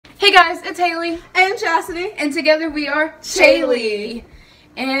Hey guys, it's Haley and Chastity, and together we are Shaylee.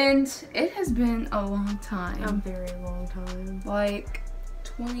 And it has been a long time. A very long time. Like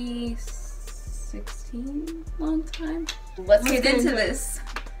 2016, long time. Let's get into this.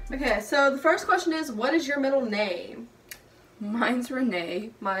 Okay, so the first question is, what is your middle name? Mine's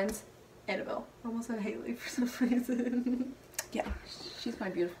Renee. Mine's Annabelle. I almost said Haley for some reason. Yeah, she's my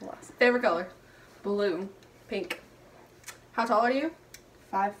beautiful lass. Favorite color? Blue. Pink. How tall are you?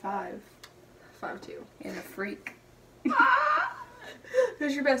 5'5". 5'2". And a freak.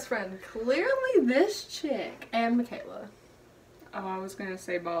 Who's your best friend? Clearly this chick. And Michaela. Oh, I was gonna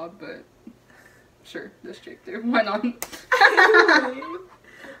say Bob, but sure, this chick too. Why not?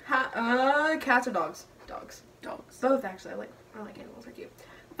 Cats or dogs? Dogs. Dogs. Both actually. I like animals. They're cute.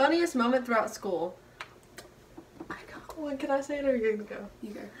 Funniest moment throughout school. I got one. Can I say it or are you gonna go?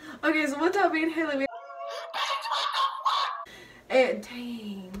 You go. Okay, so one time me and Haley, and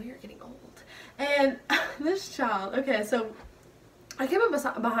dang, we are getting old. And this child, okay, so I came up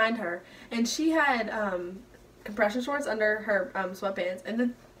behind her, and she had compression shorts under her sweatpants, and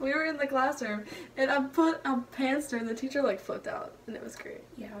then we were in the classroom, and I put a pantster, and the teacher like flipped out, and it was great.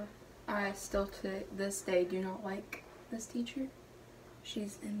 Yeah, I still to this day do not like this teacher.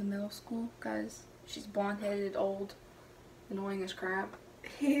 She's in the middle school, guys. She's blonde-headed, old, annoying as crap,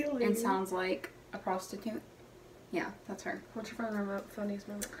 Haley. and sounds like a prostitute. Yeah, that's her. What's your funniest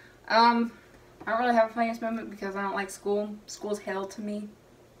moment? I don't really have a funniest moment because I don't like school. School's hell to me,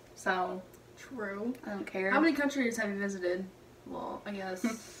 so True. I don't care. How many countries have you visited? Well, I guess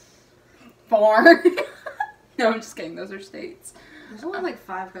 4. No, I'm just kidding. Those are states. there's only like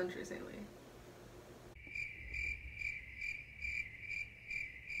 5 countries, Haley.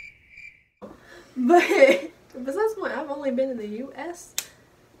 But besides the point, I've only been in the U.S.,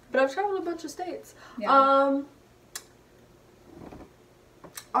 but I've traveled a bunch of states. Yeah.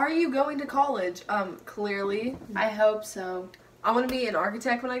 Are you going to college? Clearly. I hope so. I want to be an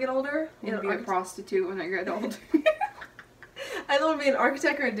architect when I get older. I'm gonna be a prostitute when I get older. I don't want to be an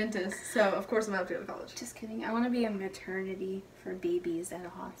architect or a dentist, so of course I'm going to have to go to college. Just kidding. I want to be a maternity for babies at a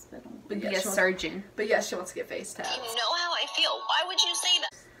hospital. But Be yeah, a surgeon. But yes, she wants to get face tabs. You know how I feel. Why would you say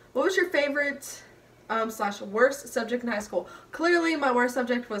that? What was your favorite / worst subject in high school? Clearly my worst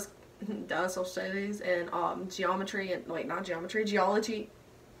subject was social studies and geometry and not geometry, geology.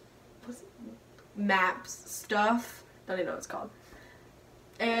 What's it? Maps stuff. Don't even know what it's called.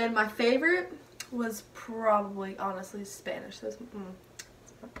 And my favorite was probably honestly Spanish. That's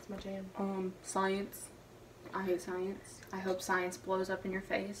my jam. Science. I hate science. I hope science blows up in your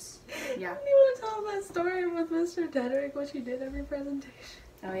face. Yeah. You want to tell that story with Mr. Dedrick, what you did every presentation?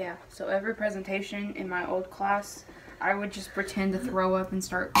 Oh yeah. So every presentation in my old class, I would just pretend to throw up and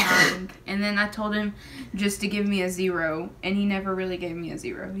start crying. And then I told him just to give me a 0, and he never really gave me a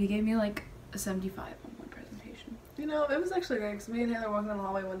 0. He gave me like a 75 on one presentation. You know, it was actually great because me and Heather were walking down the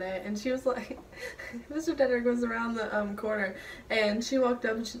hallway one day, and she was like, Mr. Dedrick was around the corner, and she walked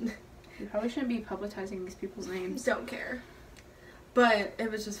up and she... You probably shouldn't be publicizing these people's names. Don't care. But it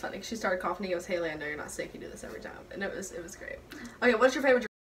was just funny. She started coughing. He goes, "Haley, I know you're not sick. You do this every time." And it was great. Okay, what's your favorite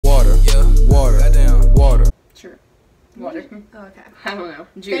drink? Water. Yeah. Water. Goddamn. Water. Sure. Water. Oh, okay. I don't know.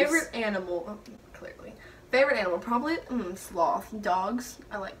 Juice. Favorite animal? Oh, clearly. Favorite animal? Probably sloth. Dogs.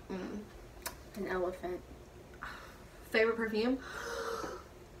 I like An elephant. Favorite perfume?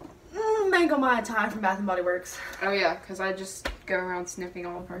 Mango Mai Tai from Bath and Body Works. Oh yeah, because I just go around sniffing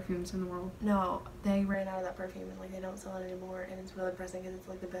all the perfumes in the world. No, they ran out of that perfume and they don't sell it anymore, and it's really depressing because it's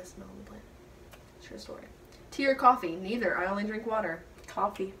like the best smell on the planet. True story. Tea or coffee? Neither. I only drink water.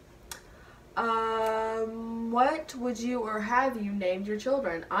 Coffee. What would you or have you named your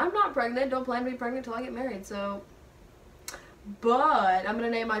children? I'm not pregnant. Don't plan to be pregnant until I get married, so. But I'm gonna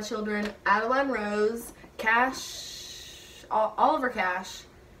name my children Adeline Rose, Oliver Cash,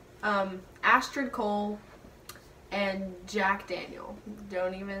 Astrid Cole, and Jack Daniel.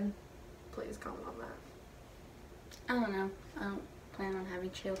 Don't even, please comment on that. I don't know. I don't plan on having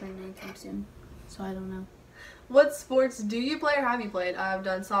children anytime soon, so I don't know. What sports do you play or have you played? I've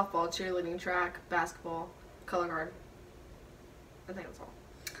done softball, cheerleading, track, basketball, color guard. I think that's all.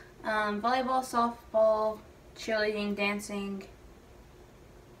 Volleyball, softball, cheerleading, dancing.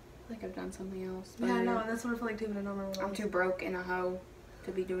 I think I've done something else. Yeah, I know, and that's what I feel like too, but I don't remember what it I'm was. too broke and a hoe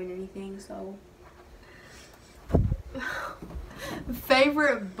to be doing anything, so.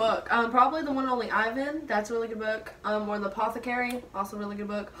 Favorite book? Probably The One and Only Ivan. That's a really good book. Or The Apothecary. Also a really good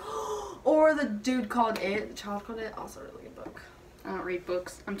book. Or The Dude Called It. The Child Called It. Also a really good book. I don't read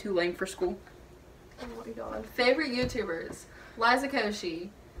books. I'm too lame for school. Oh my god. Favorite YouTubers? Liza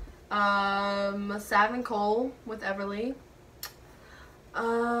Koshy. Sav and Cole with Everly.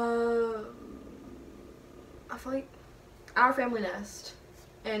 feel like Our Family Nest.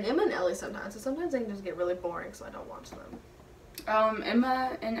 And Emma and Ellie sometimes. So sometimes they can just get really boring, so I don't watch them.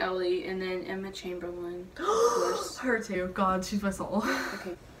 Emma and Ellie, and then Emma Chamberlain. Of course. Her too. God, she's my soul.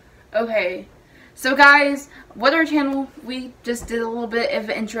 Okay. So guys, with our channel, we just did a little bit of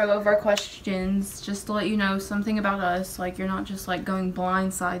an intro of our questions, just to let you know something about us. Like, you're not just like going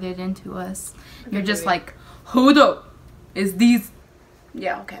blindsided into us. You're just like, hold up, is these?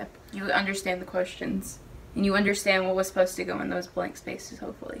 Yeah, okay. You understand the questions, and you understand what was supposed to go in those blank spaces.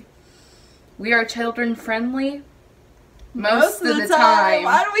 Hopefully, we are children friendly. Most of the time.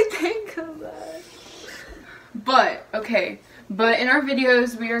 Why do we think of that? But, okay. But in our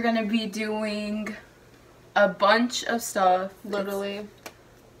videos, we are going to be doing a bunch of stuff. Literally.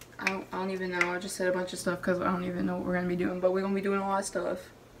 I don't even know. I just said a bunch of stuff because I don't even know what we're going to be doing. But we're going to be doing a lot of stuff.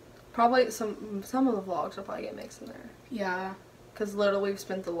 Probably some of the vlogs will probably get mixed in there. Yeah. Because literally we've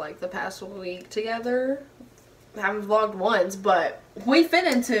spent the past week together. We haven't vlogged once, but we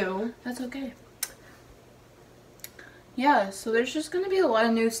fit into. That's okay. Yeah, so there's just going to be a lot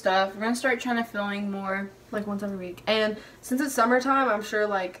of new stuff. We're going to start trying to filming more. Like once every week. And since it's summertime, I'm sure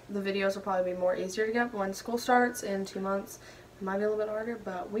like the videos will probably be more easier to get. But when school starts in 2 months, it might be a little bit harder.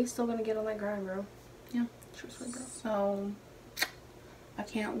 But we still going to get on that grind, bro. Yeah. Seriously, bro. So, I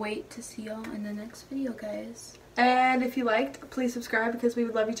can't wait to see y'all in the next video, guys. And if you liked, please subscribe because we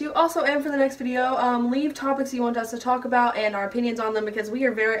would love you to. Also, and for the next video, leave topics you want us to talk about and our opinions on them because we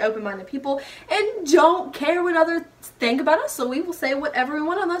are very open-minded people and don't care what others think about us, so we will say whatever we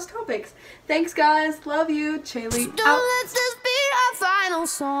want on those topics. Thanks, guys. Love you. Chaylee out. Let's just be our final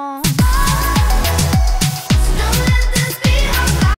song.